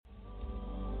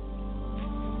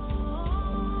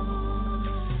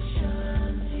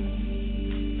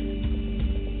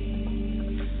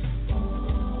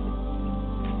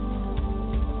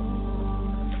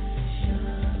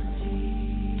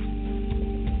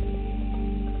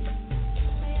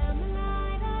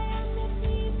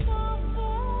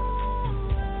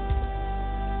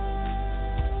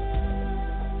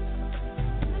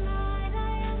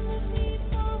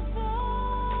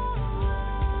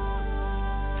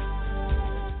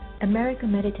America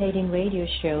Meditating Radio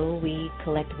Show, we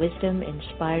collect wisdom,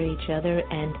 inspire each other,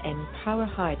 and empower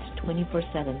hearts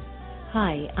 24/7.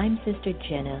 Hi, I'm Sister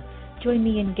Jenna. Join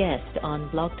me and guest on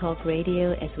Blog Talk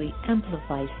Radio as we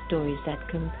amplify stories that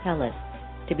compel us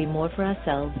to be more for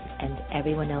ourselves and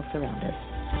everyone else around us.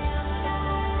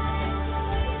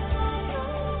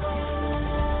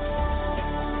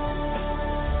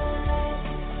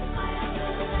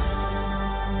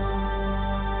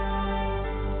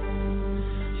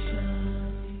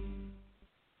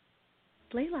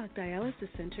 Blaylock Dialysis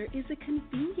Center is a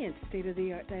convenient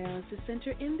state-of-the-art dialysis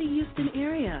center in the Houston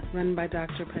area, run by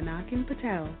Dr. Panakin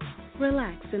Patel.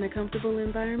 Relax in a comfortable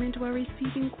environment while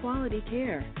receiving quality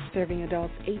care. Serving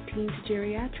adults 18 to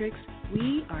geriatrics,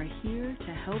 we are here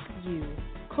to help you.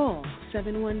 Call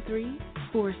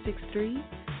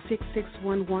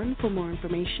 713-463-6611 for more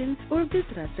information or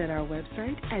visit us at our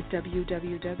website at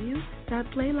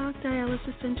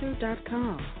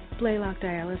www.blaylockdialysiscenter.com. Blaylock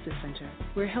Dialysis Center,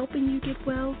 where helping you get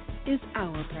well is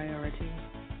our priority.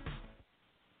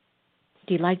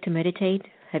 Do you like to meditate?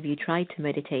 Have you tried to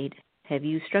meditate? Have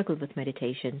you struggled with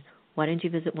meditation? Why don't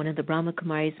you visit one of the Brahma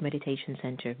Kumaris Meditation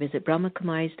Center? Visit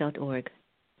brahmakumaris.org.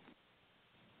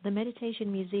 The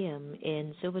Meditation Museum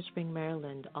in Silver Spring,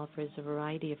 Maryland offers a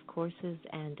variety of courses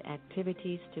and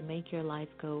activities to make your life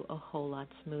go a whole lot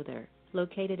smoother.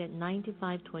 Located at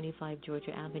 9525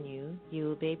 Georgia Avenue, you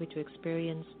will be able to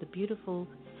experience the beautiful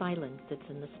silence that's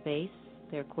in the space.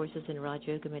 There are courses in Raj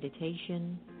Yoga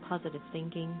meditation, positive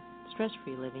thinking,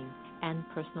 stress-free living, and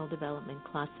personal development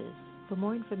classes. For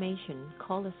more information,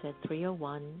 call us at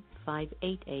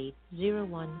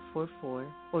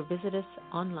 301-588-0144 or visit us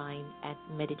online at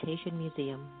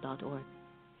meditationmuseum.org.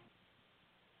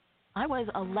 I was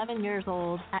 11 years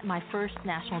old at my first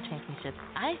national championship.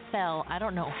 I fell I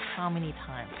don't know how many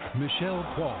times. Michelle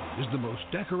Kwan is the most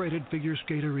decorated figure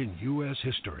skater in U.S.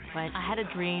 history. But I had a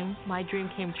dream. My dream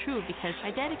came true because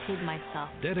I dedicated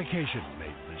myself. Dedication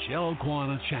made Michelle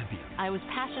Kwan a champion. I was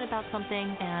passionate about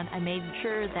something, and I made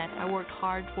sure that I worked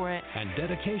hard for it. And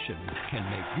dedication can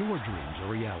make your dreams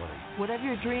a reality. Whatever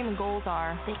your dream and goals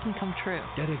are, they can come true.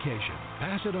 Dedication.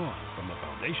 Pass it on from the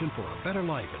Foundation for a Better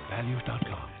Life at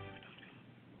Values.com.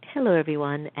 Hello,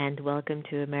 everyone, and welcome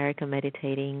to America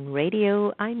Meditating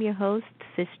Radio. I'm your host,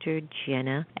 Sister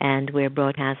Jenna, and we're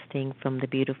broadcasting from the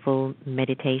beautiful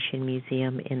Meditation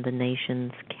Museum in the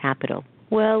nation's capital.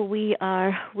 Well, we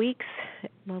are weeks,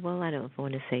 well, I don't know if I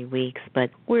want to say weeks, but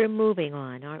we're moving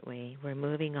on, aren't we? We're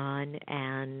moving on,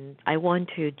 and I want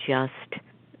to just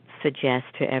suggest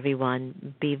to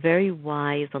everyone, be very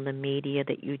wise on the media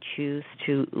that you choose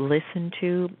to listen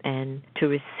to and to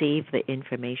receive the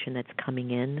information that's coming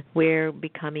in. We're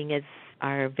becoming, as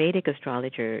our Vedic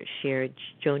astrologer shared,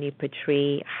 Joni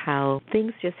Patri, how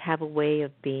things just have a way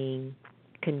of being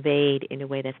conveyed in a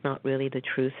way that's not really the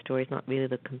true story, it's not really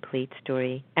the complete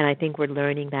story. And I think we're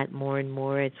learning that more and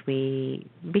more as we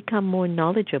become more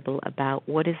knowledgeable about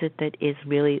what is it that is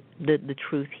really the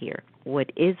truth here.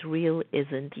 What is real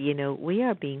isn't. We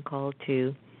are being called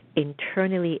to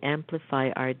internally amplify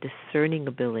our discerning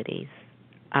abilities,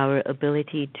 our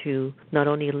ability to not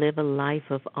only live a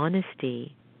life of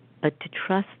honesty, but to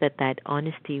trust that that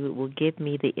honesty will give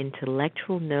me the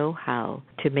intellectual know-how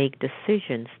to make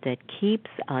decisions that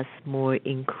keeps us more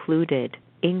inclusive,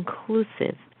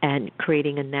 and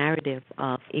creating a narrative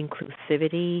of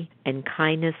inclusivity and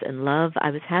kindness and love.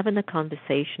 I was having a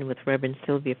conversation with Reverend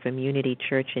Sylvia from Unity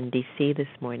Church in D.C. this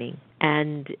morning,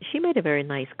 and she made a very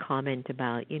nice comment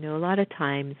about, a lot of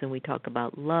times when we talk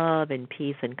about love and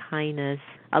peace and kindness,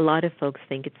 a lot of folks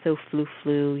think it's so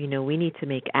flu-flu, we need to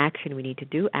make action, we need to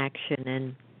do action,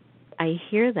 and I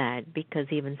hear that because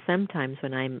even sometimes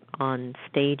when I'm on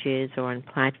stages or on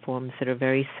platforms that are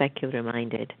very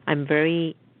secular-minded, I'm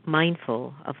very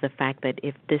mindful of the fact that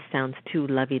if this sounds too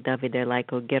lovey-dovey, they're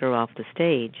like, oh, get her off the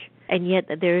stage. And yet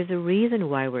there is a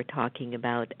reason why we're talking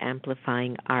about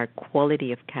amplifying our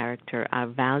quality of character, our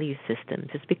value systems.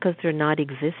 It's because they're not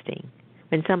existing.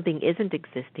 When something isn't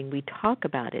existing, we talk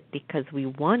about it because we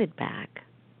want it back.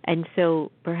 And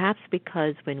so perhaps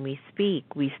because when we speak,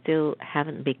 we still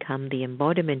haven't become the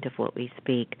embodiment of what we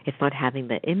speak, it's not having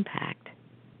the impact.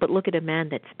 But look at a man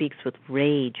that speaks with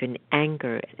rage and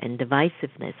anger and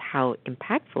divisiveness, how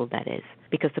impactful that is,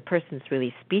 because the person's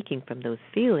really speaking from those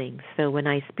feelings. So when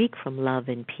I speak from love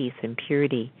and peace and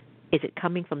purity, is it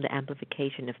coming from the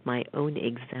amplification of my own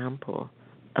example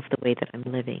of the way that I'm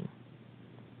living?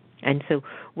 And so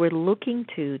we're looking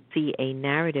to see a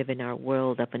narrative in our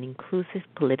world of an inclusive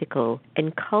political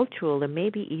and cultural and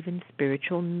maybe even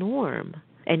spiritual norm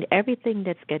And everything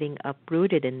that's getting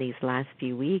uprooted in these last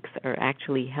few weeks are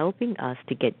actually helping us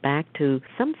to get back to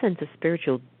some sense of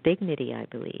spiritual dignity, I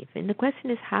believe. And the question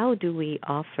is, how do we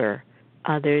offer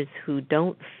others who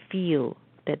don't feel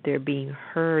that they're being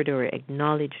heard or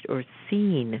acknowledged or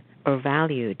seen or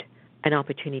valued an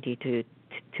opportunity to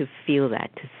feel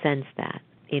that, to sense that?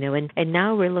 And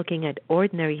now we're looking at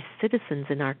ordinary citizens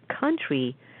in our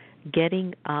country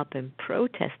getting up and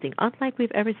protesting, unlike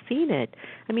we've ever seen it.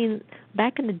 I mean,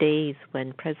 back in the days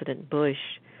when President Bush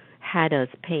had us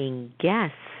paying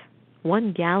gas,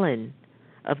 1 gallon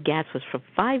of gas was for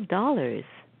 $5.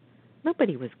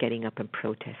 Nobody was getting up and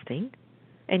protesting.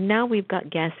 And now we've got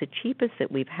gas the cheapest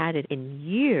that we've had it in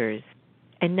years.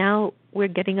 And now we're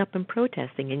getting up and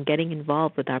protesting and getting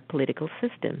involved with our political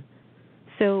system.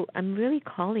 So I'm really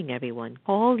calling everyone,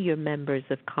 call your members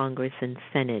of Congress and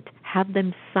Senate, have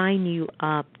them sign you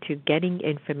up to getting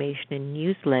information in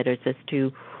newsletters as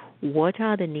to what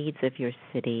are the needs of your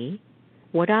city,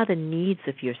 what are the needs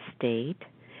of your state,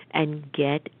 and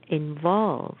get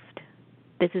involved.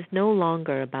 This is no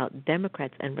longer about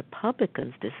Democrats and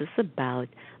Republicans. This is about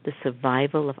the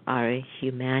survival of our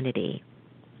humanity.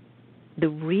 The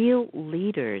real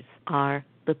leaders are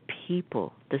the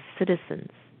people, the citizens,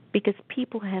 because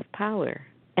people have power,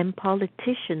 and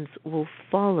politicians will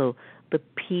follow the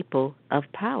people of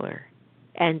power.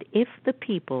 And if the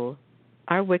people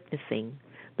are witnessing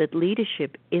that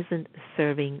leadership isn't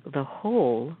serving the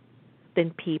whole,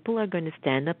 then people are going to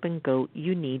stand up and go,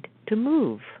 you need to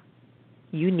move.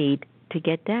 You need to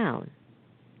get down.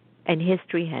 And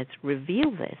history has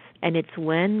revealed this. And it's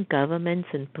when governments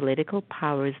and political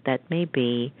powers that may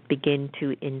be begin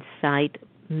to incite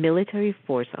military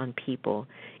force on people,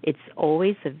 it's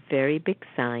always a very big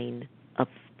sign of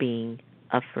being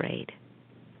afraid.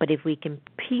 But if we can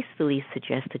peacefully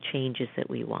suggest the changes that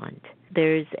we want,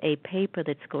 there's a paper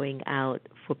that's going out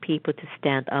for people to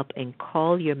stand up and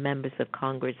call your members of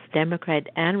Congress, Democrat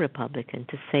and Republican,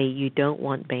 to say you don't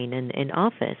want Boehner in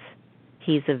office.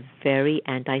 He's a very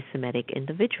anti-Semitic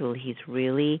individual. He's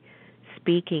really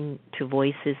speaking to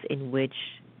voices in which,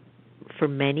 for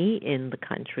many in the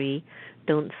country,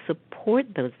 don't support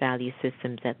those value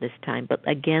systems at this time. But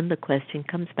again, the question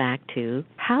comes back to,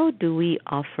 how do we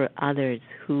offer others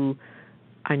who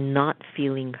are not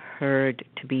feeling heard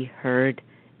to be heard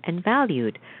and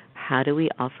valued? How do we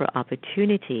offer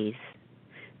opportunities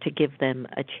to give them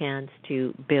a chance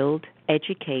to build,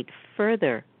 educate,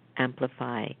 further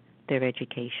amplify their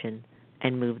education,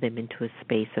 and move them into a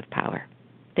space of power?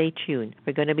 Stay tuned.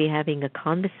 We're going to be having a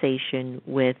conversation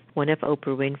with one of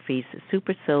Oprah Winfrey's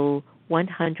Super Soul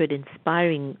 100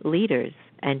 inspiring leaders,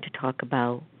 and to talk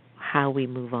about how we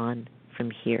move on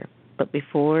from here. But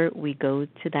before we go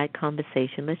to that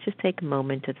conversation, let's just take a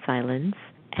moment of silence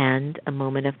and a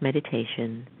moment of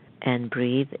meditation and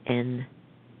breathe in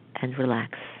and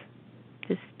relax.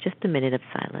 Just a minute of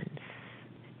silence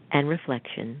and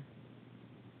reflection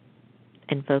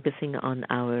and focusing on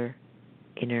our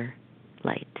inner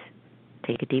light.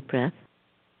 Take a deep breath.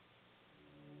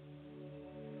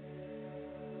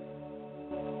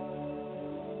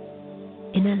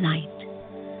 Inner light.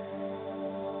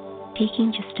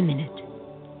 Taking just a minute,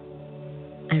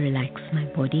 I relax my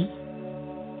body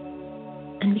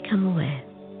and become aware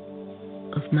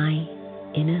of my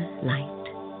inner light.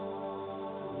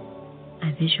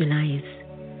 I visualize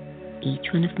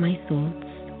each one of my thoughts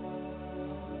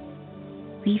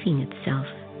weaving itself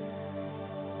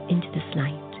into this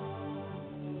light.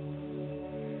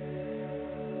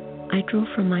 I draw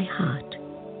from my heart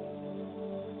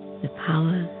the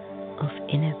power of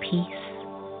inner peace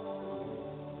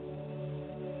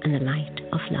and the light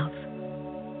of love.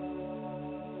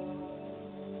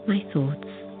 My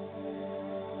thoughts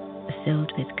are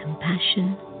filled with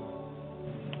compassion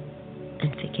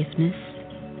and forgiveness,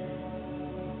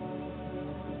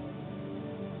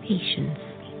 patience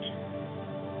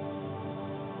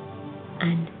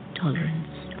and tolerance.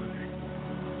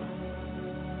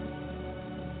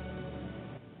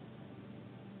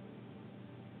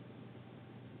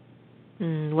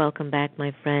 Welcome back,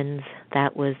 my friends.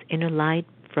 That was Inner Light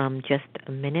from Just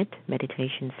a Minute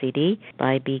Meditation CD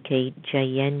by B.K.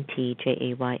 Jayanti,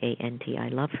 Jayanti. I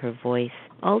love her voice.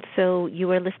 Also,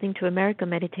 you are listening to America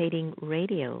Meditating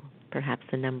Radio, perhaps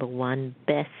the number one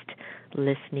best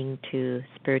listening to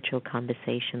spiritual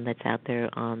conversation that's out there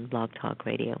on Blog Talk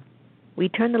Radio. We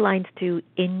turn the lines to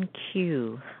In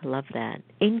Q. Love that.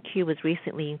 In Q was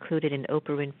recently included in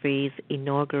Oprah Winfrey's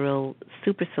inaugural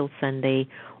Super Soul Sunday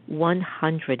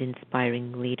 100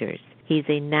 Inspiring Leaders. He's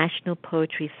a National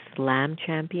Poetry Slam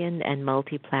champion and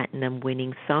multi-platinum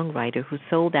winning songwriter who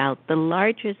sold out the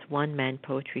largest one-man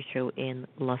poetry show in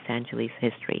Los Angeles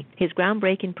history. His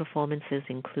groundbreaking performances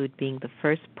include being the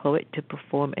first poet to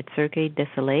perform at Cirque du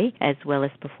Soleil, as well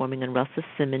as performing on Russell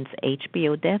Simmons'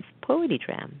 HBO Deaf Poetry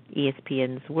Jam,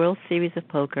 ESPN's World Series of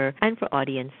Poker, and for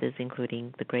audiences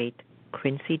including the great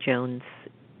Quincy Jones,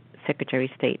 Secretary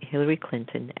of State Hillary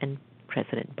Clinton, and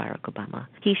President Barack Obama.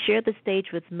 He shared the stage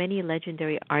with many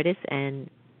legendary artists and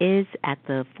is at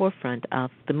the forefront of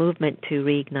the movement to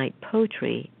reignite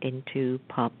poetry into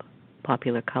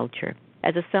popular culture.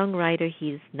 As a songwriter,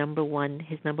 his number one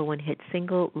hit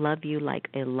single, Love You Like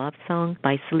a Love Song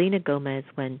by Selena Gomez,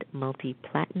 went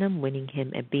multi-platinum, winning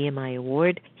him a BMI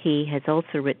award. He has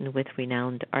also written with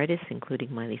renowned artists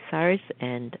including Miley Cyrus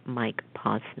and Mike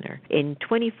Posner. In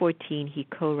 2014, he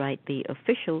co-wrote the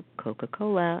official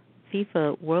Coca-Cola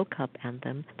FIFA World Cup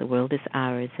anthem, The World Is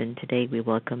Ours, and today we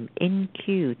welcome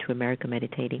InQ to America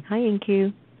Meditating. Hi,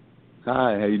 InQ.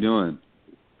 Hi, how you doing?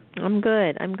 I'm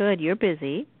good. You're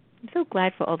busy. I'm so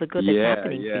glad for all the good that's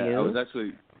happening for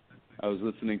you. I was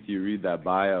listening to you read that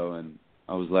bio, and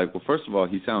I was like, well, first of all,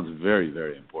 he sounds very,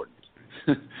 very important.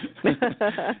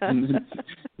 and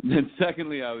then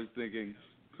secondly, I was thinking,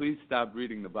 please stop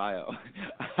reading the bio.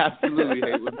 I absolutely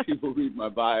hate when people read my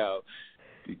bio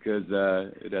because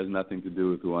it has nothing to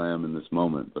do with who I am in this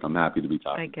moment, but I'm happy to be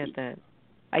talking to you.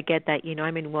 I get that. You know,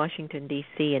 I'm in Washington,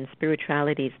 D.C., and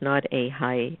spirituality is not a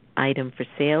high item for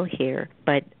sale here,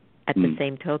 but at the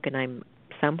same token, I'm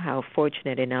somehow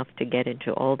fortunate enough to get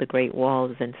into all the great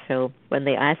walls. And so when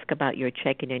they ask about your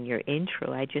check-in and your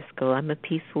intro, I just go, I'm a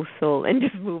peaceful soul, and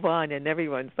just move on. And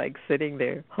everyone's like sitting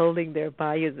there holding their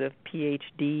bios of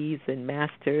PhDs and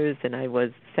masters, and I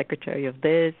was secretary of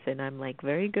this, and I'm like,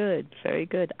 very good, very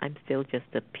good. I'm still just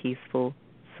a peaceful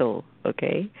soul,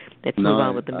 okay? Let's move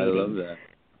on with the meeting. I love that.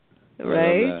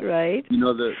 Right. You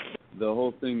know, the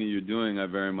whole thing that you're doing, I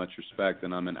very much respect,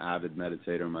 and I'm an avid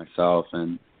meditator myself,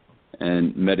 and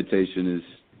meditation is,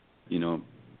 you know,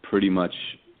 pretty much,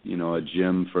 you know, a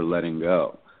gym for letting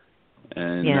go.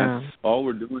 And that's all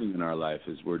we're doing in our life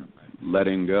is we're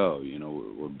letting go. You know,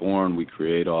 we're born, we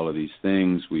create all of these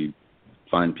things, we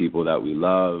find people that we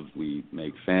love, we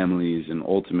make families, and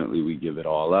ultimately we give it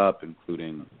all up,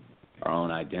 including our own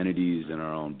identities and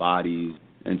our own bodies.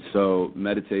 And so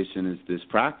meditation is this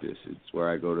practice. It's where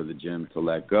I go to the gym to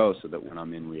let go so that when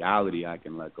I'm in reality, I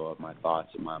can let go of my thoughts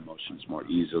and my emotions more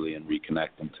easily and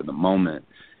reconnect them to the moment.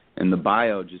 And the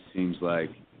bio just seems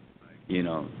like, you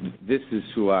know, this is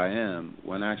who I am,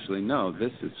 when actually, no,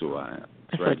 this is who I am.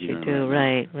 That's what you do,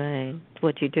 right. It's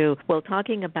what you do. Well,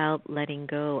 talking about letting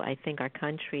go, I think our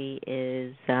country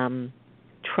is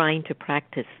trying to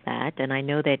practice that, and I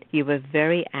know that you were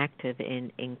very active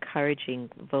in encouraging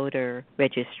voter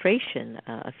registration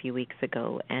a few weeks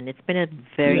ago, and it's been a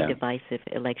very divisive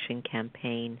election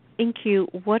campaign.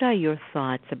 InQ, what are your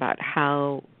thoughts about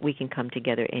how we can come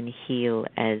together and heal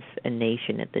as a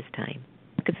nation at this time?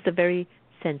 Because it's a very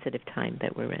sensitive time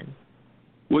that we're in.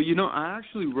 Well, you know, I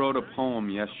actually wrote a poem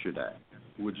yesterday.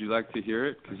 Would you like to hear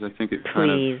it? Because I think it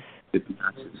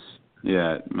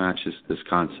matches this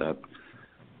concept.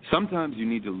 Sometimes you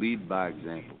need to lead by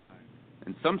example,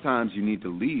 and sometimes you need to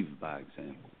leave by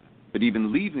example. But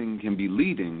even leaving can be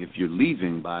leading if you're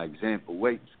leaving by example.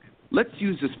 Wait, let's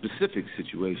use a specific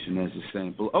situation as a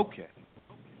sample. Okay,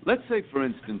 let's say, for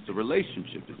instance, a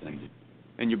relationship has ended,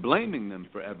 and you're blaming them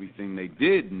for everything they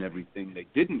did and everything they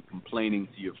didn't, complaining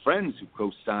to your friends who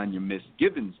co-sign your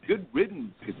misgivings. Good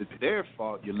riddance, because it's their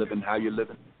fault you're living how you're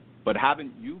living. But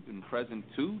haven't you been present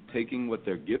too, taking what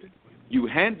they're giving? You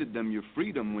handed them your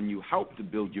freedom when you helped to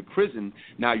build your prison.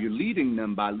 Now you're leading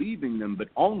them by leaving them, but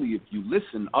only if you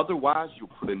listen. Otherwise, you'll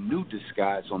put a new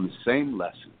disguise on the same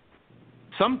lesson.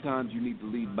 Sometimes you need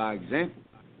to lead by example,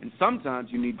 and sometimes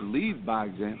you need to leave by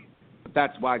example. But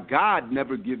that's why God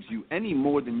never gives you any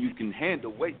more than you can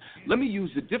handle. Wait, let me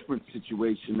use a different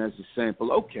situation as a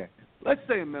sample. Okay, let's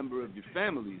say a member of your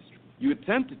family is. You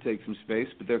attempt to take some space,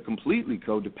 but they're completely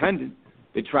codependent.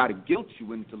 They try to guilt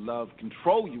you into love,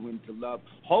 control you into love,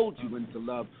 hold you into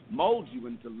love, mold you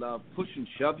into love, push and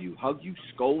shove you, hug you,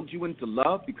 scold you into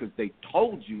love because they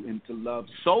told you into love,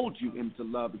 sold you into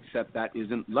love, except that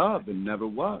isn't love and never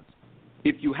was.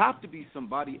 If you have to be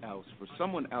somebody else for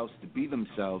someone else to be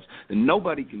themselves, then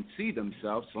nobody can see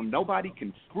themselves, so nobody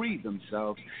can free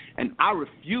themselves. And I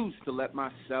refuse to let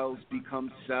my cells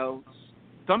become cells.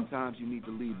 Sometimes you need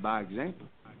to lead by example,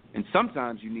 and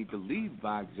sometimes you need to leave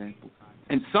by example.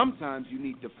 And sometimes you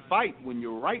need to fight when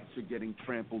your rights are getting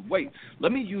trampled. Wait,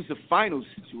 let me use a final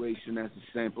situation as a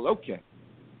sample. Okay,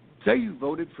 Say you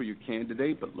voted for your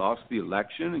candidate but lost the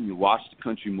election, and you watch the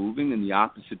country moving in the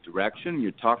opposite direction, and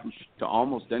you're talking to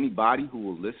almost anybody who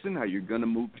will listen how you're going to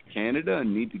move to Canada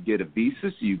and need to get a visa, so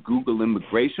you Google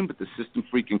immigration, but the system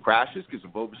freaking crashes because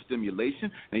of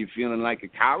overstimulation, and you're feeling like a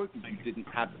coward because you didn't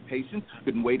have the patience,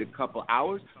 couldn't wait a couple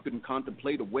hours, couldn't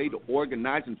contemplate a way to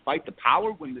organize and fight the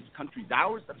power when this country's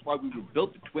ours. That's why we were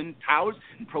built the Twin Towers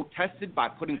and protested by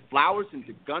putting flowers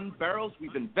into gun barrels.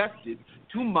 We've invested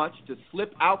too much to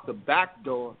slip out the back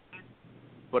door,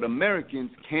 but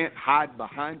Americans can't hide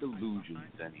behind illusions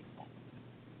anymore.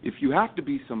 If you have to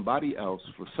be somebody else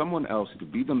for someone else to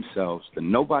be themselves,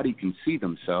 then nobody can see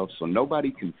themselves, so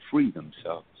nobody can free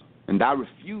themselves. And I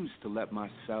refuse to let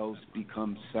myself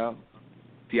become self.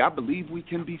 See, I believe we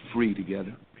can be free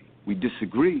together. We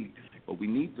disagree, but we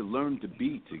need to learn to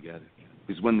be together.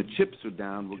 Because when the chips are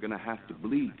down, we're going to have to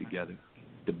bleed together.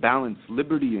 To balance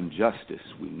liberty and justice,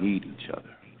 we need each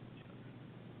other.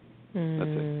 That's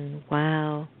it.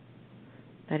 Wow.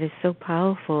 That is so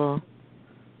powerful.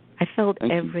 I felt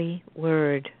every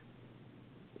word.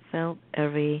 Felt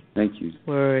every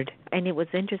word. And it was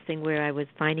interesting where I was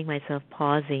finding myself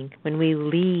pausing when we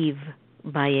leave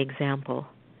by example.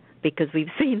 Because we've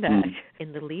seen that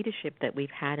in the leadership that we've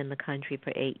had in the country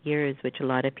for 8 years, which a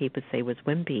lot of people say was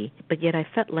wimpy. But yet I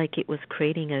felt like it was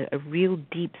creating a real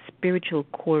deep spiritual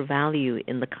core value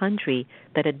in the country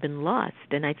that had been lost.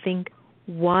 And I think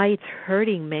why it's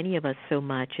hurting many of us so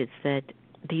much is that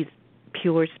these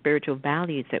pure spiritual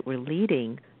values that we're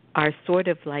leading are sort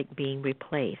of like being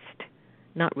replaced.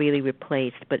 Not really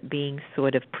replaced, but being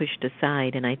sort of pushed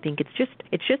aside. And I think it's just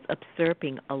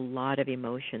usurping a lot of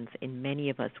emotions in many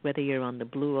of us, whether you're on the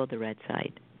blue or the red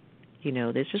side. You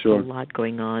know, there's just a lot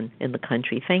going on in the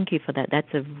country. Thank you for that. That's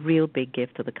a real big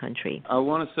gift to the country. I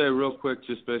want to say real quick,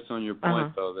 just based on your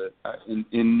point, though, that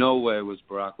in no way was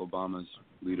Barack Obama's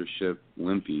leadership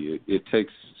wimpy. It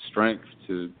takes strength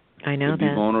to be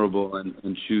vulnerable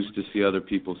and choose to see other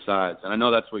people's sides. And I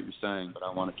know that's what you're saying, but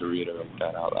I wanted to reiterate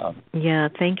that out loud. Yeah,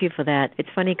 thank you for that. It's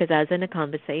funny because I was in a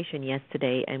conversation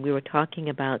yesterday and we were talking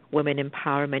about women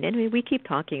empowerment. And we keep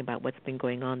talking about what's been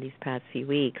going on these past few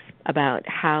weeks, about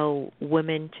how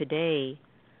women today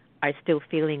are still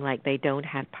feeling like they don't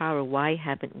have power. Why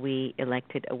haven't we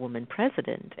elected a woman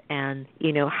president? And,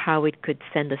 you know, how it could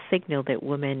send a signal that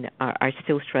women are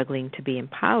still struggling to be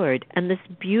empowered. And this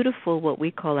beautiful, what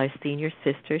we call our senior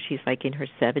sister, she's like in her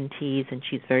 70s and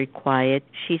she's very quiet.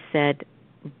 She said,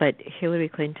 but Hillary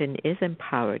Clinton is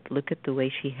empowered. Look at the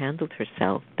way she handled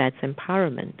herself. That's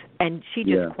empowerment. And she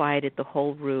just quieted the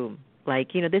whole room.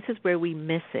 Like, you know, this is where we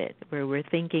miss it, where we're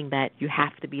thinking that you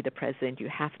have to be the president, you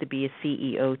have to be a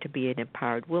CEO to be an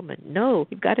empowered woman. No,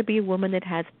 you've got to be a woman that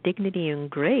has dignity and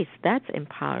grace. That's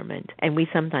empowerment. And we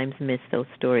sometimes miss those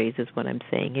stories is what I'm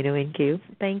saying, you know, NQ.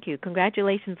 Thank you.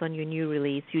 Congratulations on your new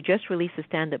release. You just released a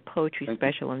stand-up poetry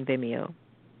special on Vimeo,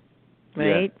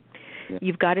 right? Yeah.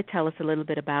 You've got to tell us a little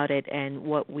bit about it and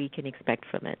what we can expect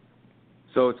from it.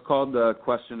 So it's called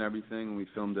Question Everything. We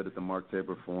filmed it at the Mark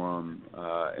Taper Forum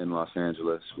in Los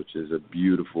Angeles, which is a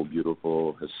beautiful,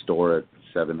 beautiful, historic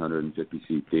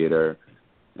 750-seat theater.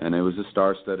 And it was a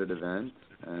star-studded event,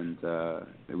 and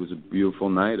it was a beautiful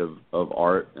night of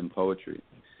art and poetry.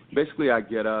 Basically, I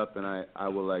get up and I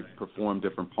will, like, perform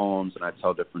different poems, and I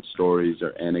tell different stories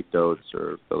or anecdotes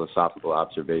or philosophical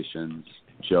observations,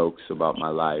 jokes about my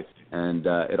life. And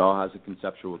it all has a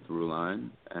conceptual through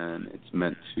line, and it's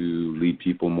meant to lead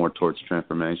people more towards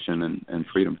transformation and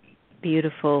freedom.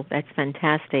 Beautiful. That's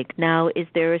fantastic. Now, is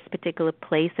there a particular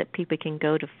place that people can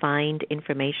go to find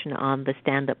information on the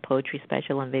stand-up poetry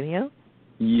special on Vimeo?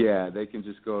 Yeah, they can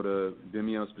just go to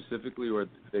Vimeo specifically, or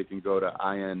they can go to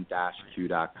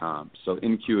in-q.com. So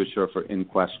InQ is short for In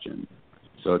Question.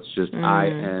 So it's just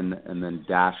IN and then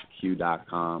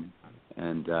 -q.com,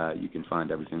 and you can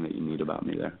find everything that you need about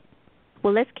me there.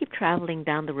 Well, let's keep traveling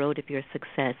down the road of your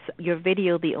success. Your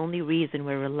video, The Only Reason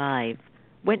We're Alive,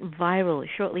 went viral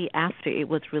shortly after it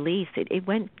was released. It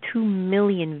went 2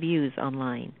 million views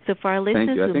online. So for our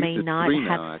listeners who may not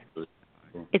have...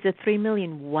 It's a 3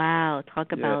 million. Wow.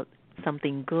 Talk about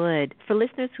something good. For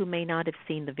listeners who may not have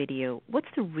seen the video, what's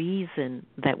the reason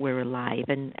that we're alive?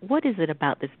 And what is it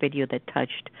about this video that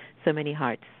touched so many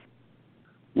hearts?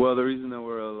 Well, the reason that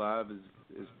we're alive is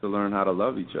to learn how to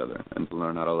love each other and to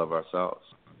learn how to love ourselves.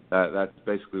 That's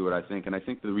basically what I think. And I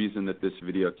think the reason that this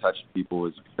video touched people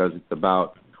is because it's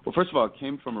about, well, first of all, it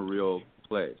came from a real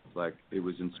place. Like, it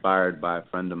was inspired by a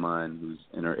friend of mine who's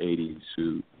in her 80s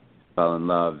who fell in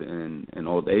love in an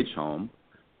old age home.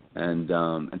 And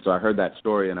so I heard that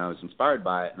story and I was inspired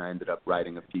by it, and I ended up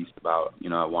writing a piece about, you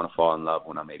know, I want to fall in love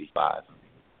when I'm 85.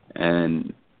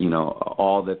 And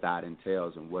all that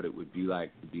entails and what it would be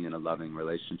like to be in a loving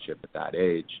relationship at that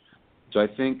age. So I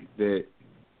think that,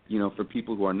 for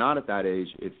people who are not at that age,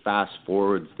 it fast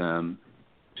forwards them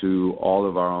to all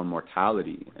of our own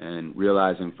mortality and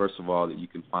realizing, first of all, that you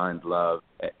can find love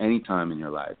at any time in your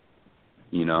life,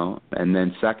 and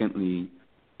then secondly,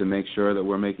 to make sure that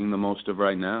we're making the most of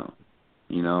right now,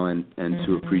 and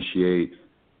to appreciate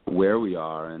where we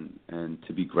are and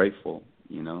to be grateful,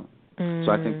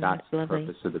 So I think that's the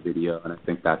purpose of the video, and I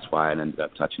think that's why it ended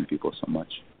up touching people so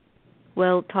much.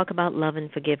 Well, talk about love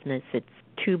and forgiveness. It's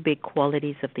two big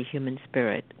qualities of the human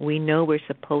spirit. We know we're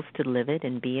supposed to live it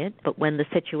and be it, but when the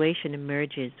situation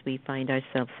emerges, we find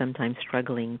ourselves sometimes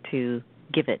struggling to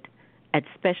give it,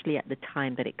 especially at the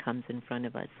time that it comes in front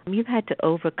of us. You've had to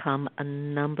overcome a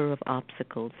number of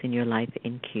obstacles in your life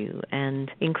in Q,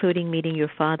 and including meeting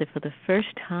your father for the first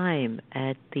time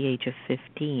at the age of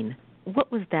 15.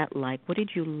 What was that like? What did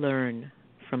you learn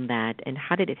from that, and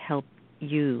how did it help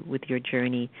you with your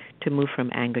journey to move from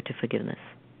anger to forgiveness?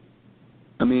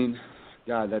 I mean,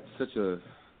 God, that's such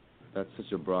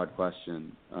a broad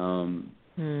question.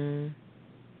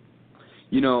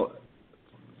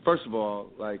 First of all,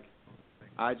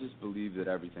 I just believe that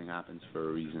everything happens for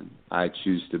a reason. I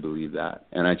choose to believe that,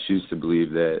 and I choose to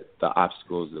believe that the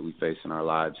obstacles that we face in our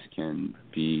lives can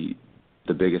be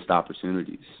the biggest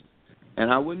opportunities.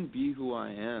 And I wouldn't be who I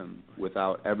am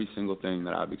without every single thing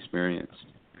that I've experienced.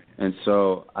 And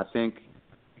so I think,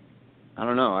 I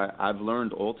don't know, I've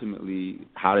learned ultimately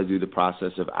how to do the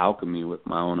process of alchemy with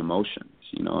my own emotions.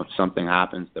 If something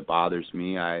happens that bothers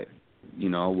me, I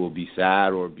will be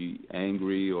sad or be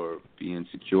angry or be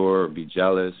insecure or be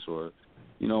jealous or,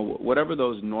 whatever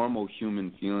those normal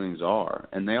human feelings are.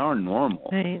 And they are normal.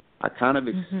 Right. I kind of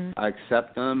I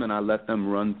accept them and I let them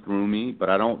run through me, but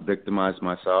I don't victimize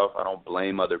myself. I don't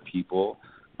blame other people.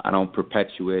 I don't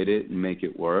perpetuate it and make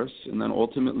it worse. And then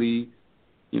ultimately,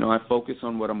 I focus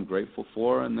on what I'm grateful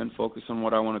for and then focus on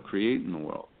what I want to create in the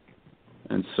world.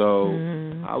 And so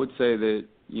I would say that,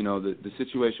 the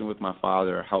situation with my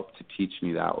father helped to teach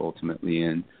me that ultimately,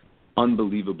 and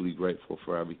unbelievably grateful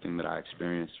for everything that I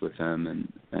experienced with him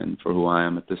and for who I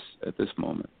am at this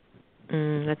moment.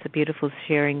 That's a beautiful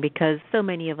sharing, because so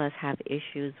many of us have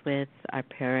issues with our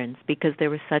parents because they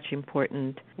were such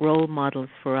important role models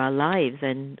for our lives.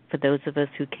 And for those of us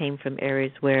who came from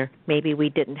areas where maybe we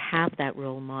didn't have that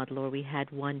role model, or we had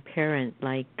one parent,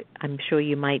 like I'm sure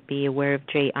you might be aware of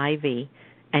Jay Ivey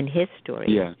and his story.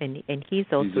 Yeah. And he's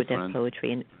also a Deaf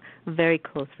Poetry and a very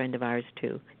close friend of ours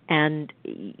too. And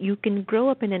you can grow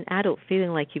up in an adult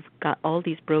feeling like you've got all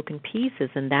these broken pieces,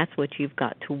 and that's what you've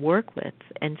got to work with.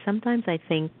 And sometimes I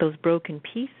think those broken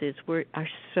pieces are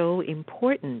so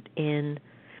important in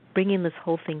bringing this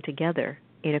whole thing together,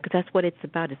 because that's what it's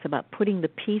about. It's about putting the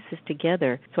pieces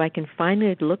together so I can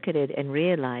finally look at it and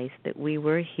realize that we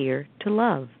were here to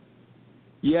love.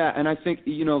 Yeah, and I think,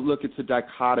 look, it's a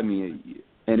dichotomy,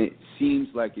 and it seems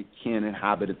like it can't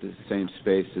inhabit at the same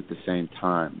space at the same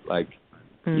time.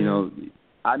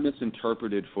 I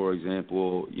misinterpreted, for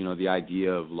example, the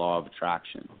idea of law of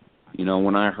attraction.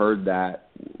 When I heard that,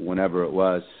 whenever it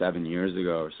was 7 years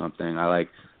ago or something, I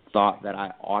thought that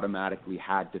I automatically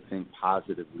had to think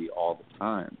positively all the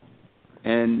time.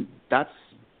 And that's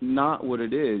not what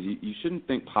it is. You shouldn't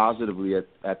think positively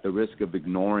at the risk of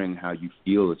ignoring how you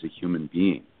feel as a human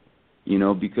being,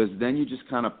 because then you just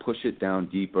kind of push it down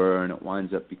deeper and it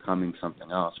winds up becoming something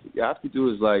else. What you have to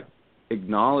do is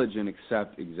acknowledge and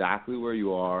accept exactly where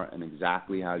you are and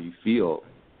exactly how you feel,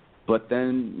 but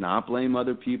then not blame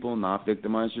other people, not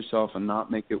victimize yourself, and not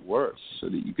make it worse, so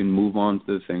that you can move on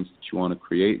to the things that you want to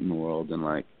create in the world. And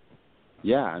I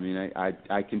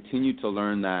continue to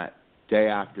learn that day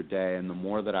after day, and the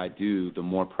more that I do, the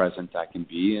more present I can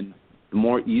be and the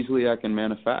more easily I can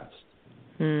manifest.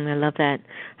 I love that.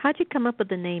 How'd you come up with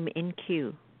the name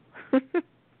InQ?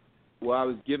 Well, I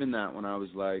was given that when I was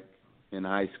in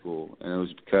high school, and it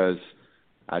was because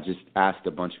I just asked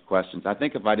a bunch of questions. I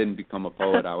think if I didn't become a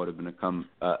poet, I would have become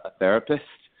a therapist.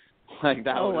 That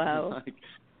would have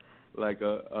been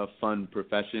a fun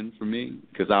profession for me,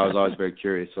 because I was always very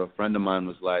curious. So a friend of mine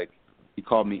was he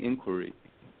called me Inquiry,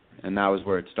 and that was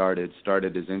where it started.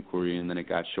 Started as Inquiry, and then it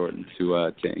got shortened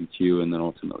to InQ, and then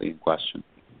ultimately In Question.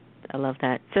 I love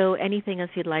that. So anything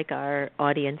else you'd like our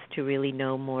audience to really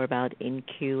know more about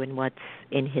InQ and what's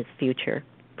in his future?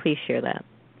 Please share that.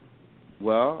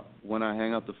 Well, when I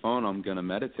hang up the phone, I'm going to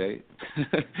meditate.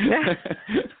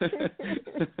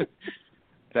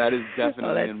 That is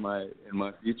definitely in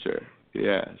my future.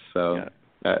 Yeah, so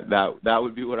that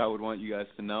would be what I would want you guys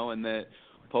to know, and that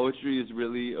poetry is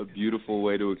really a beautiful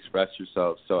way to express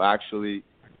yourself. So actually,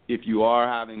 if you are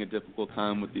having a difficult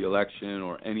time with the election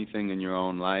or anything in your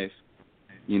own life,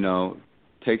 you know,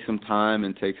 take some time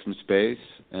and take some space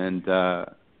and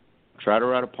try to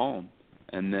write a poem.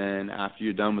 And then after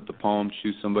you're done with the poem,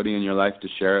 choose somebody in your life to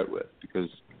share it with, because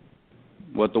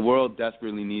what the world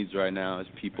desperately needs right now is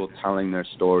people telling their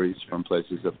stories from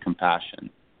places of compassion.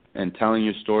 And telling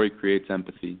your story creates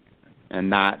empathy. And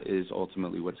that is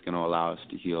ultimately what's going to allow us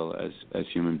to heal as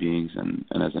human beings and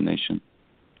as a nation.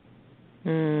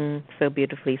 So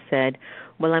beautifully said.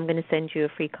 Well, I'm going to send you a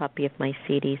free copy of my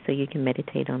CD so you can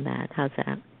meditate on that. How's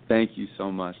that? Thank you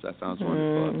so much. That sounds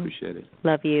wonderful. I appreciate it.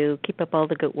 Love you. Keep up all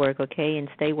the good work, okay? And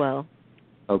stay well.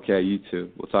 Okay, you too.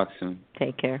 We'll talk soon.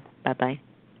 Take care. Bye-bye.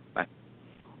 Bye.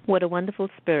 What a wonderful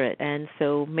spirit. And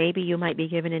so maybe you might be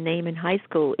given a name in high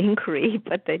school, Inquiry,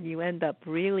 but then you end up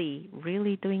really,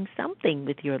 really doing something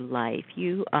with your life.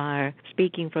 You are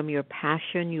speaking from your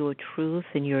passion, your truth,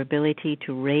 and your ability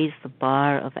to raise the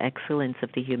bar of excellence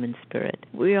of the human spirit.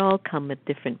 We all come with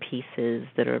different pieces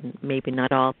that are maybe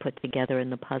not all put together in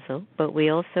the puzzle, but we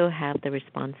also have the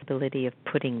responsibility of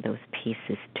putting those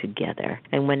pieces together.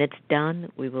 And when it's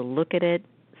done, we will look at it,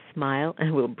 smile,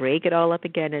 and we'll break it all up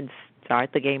again and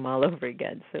start the game all over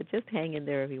again. So just hang in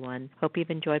there, everyone. Hope you've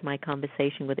enjoyed my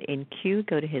conversation with InQ.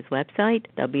 Go to his website,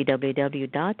 www.in-q.com,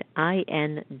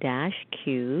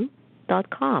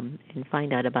 and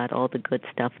find out about all the good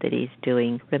stuff that he's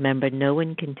doing. Remember, no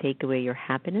one can take away your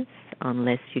happiness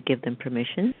unless you give them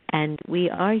permission. And we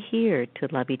are here to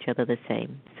love each other the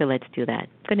same. So let's do that.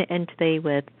 I'm going to end today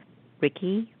with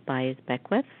Ricky Byers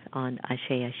Beckwith on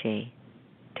Ashe Ashe.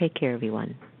 Take care,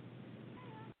 everyone.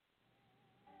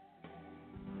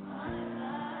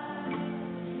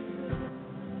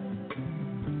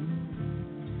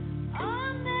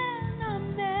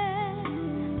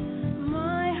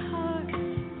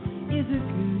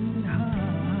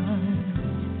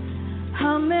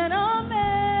 Amen, amen.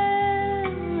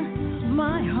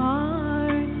 My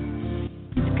heart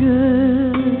is good.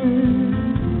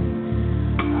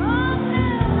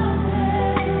 Amen, amen.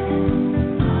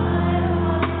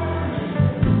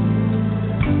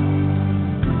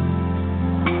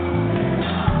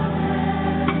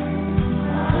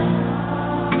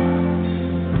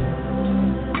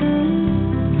 My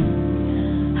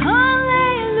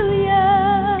hallelujah.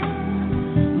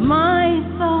 My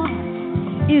thought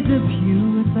is a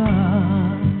pure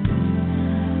thought.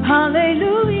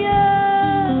 Hallelujah.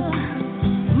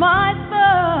 My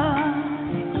thought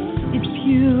is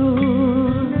pure.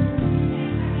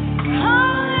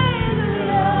 Hallelujah.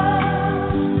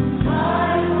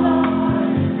 My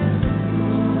thought is a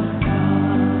pure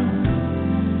thought.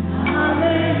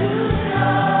 Hallelujah.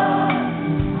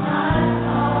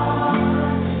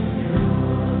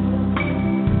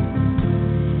 My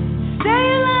thought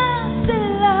is pure. Selah,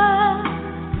 Selah.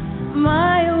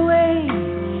 My way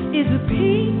is a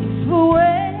peaceful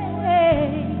way.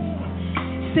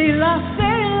 Selah,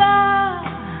 Selah.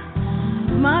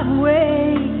 My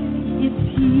way is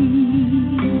peace.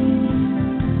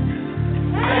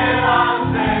 Selah,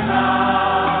 Selah.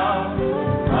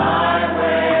 My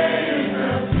way is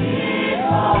a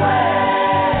peaceful way.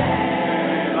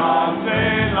 Selah,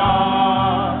 Selah.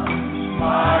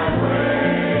 My way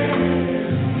is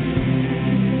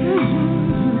peace.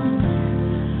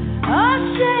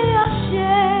 Ashe,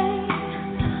 Ashe,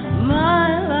 my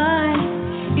life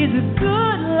is a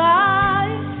good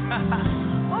life.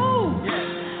 Oh,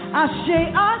 Ashe,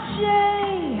 Ashe,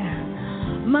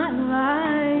 my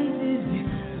life